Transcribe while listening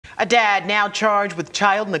A dad now charged with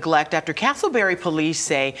child neglect after Castleberry police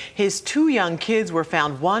say his 2 young kids were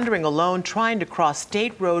found wandering alone trying to cross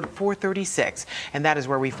State Road 436. And that is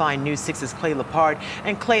where we find News 6's Clay Lepard.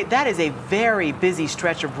 And Clay, that is a very busy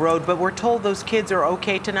stretch of road, but we're told those kids are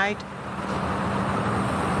okay tonight?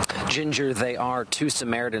 Ginger, they are. 2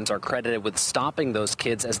 Samaritans are credited with stopping those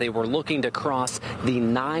kids as they were looking to cross the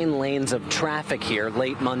 9 lanes of traffic here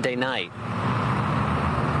late Monday night.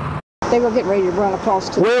 They were getting ready to run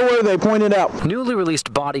across. Where were they? Pointed out. Newly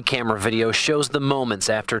released body camera video shows the moments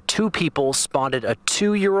after 2 people spotted a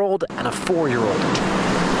 2-year-old and a 4-year-old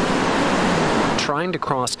trying to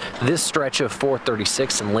cross this stretch of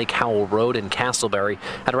 436 and Lake Howell Road in Castleberry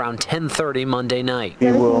at around 10:30 Monday night.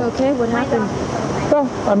 Everything okay? What happened?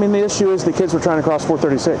 Well, I mean, the issue is the kids were trying to cross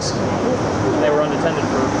 436. They were unattended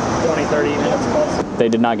for 20, 30 minutes. They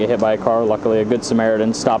did not get hit by a car. Luckily, a good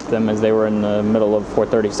Samaritan stopped them as they were in the middle of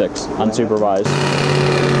 436, unsupervised.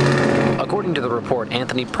 According to the report,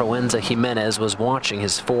 Anthony Proenza Jimenez was watching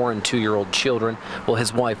his 4- and 2-year-old children while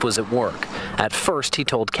his wife was at work. At first, he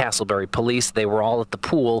told Castleberry police they were all at the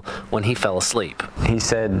pool when he fell asleep. He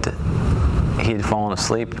said he had fallen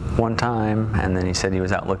asleep one time, and then he said he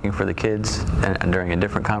was out looking for the kids and during a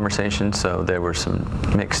different conversation, so there were some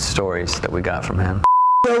mixed stories that we got from him.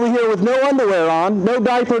 Over here with no underwear on, no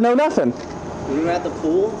diaper, no nothing. We were at the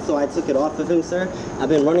pool, so I took it off of him, sir. I've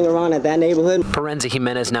been running around at that neighborhood. Proenza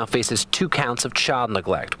Jimenez now faces 2 counts of child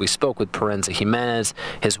neglect. We spoke with Proenza Jimenez,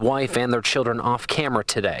 his wife, and their children off camera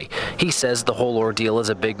today. He says the whole ordeal is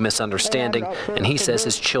a big misunderstanding, and he says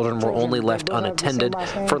his children were only left unattended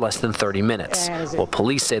for less than 30 minutes, while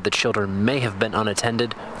police say the children may have been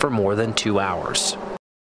unattended for more than 2 hours.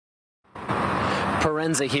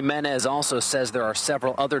 Proenza Jimenez also says there are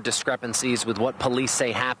several other discrepancies with what police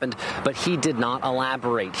say happened, but he did not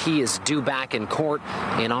elaborate. He is due back in court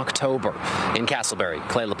in October. In Castleberry,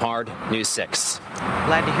 Clay Lepard, News 6.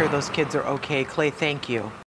 Glad to hear those kids are okay. Clay, thank you.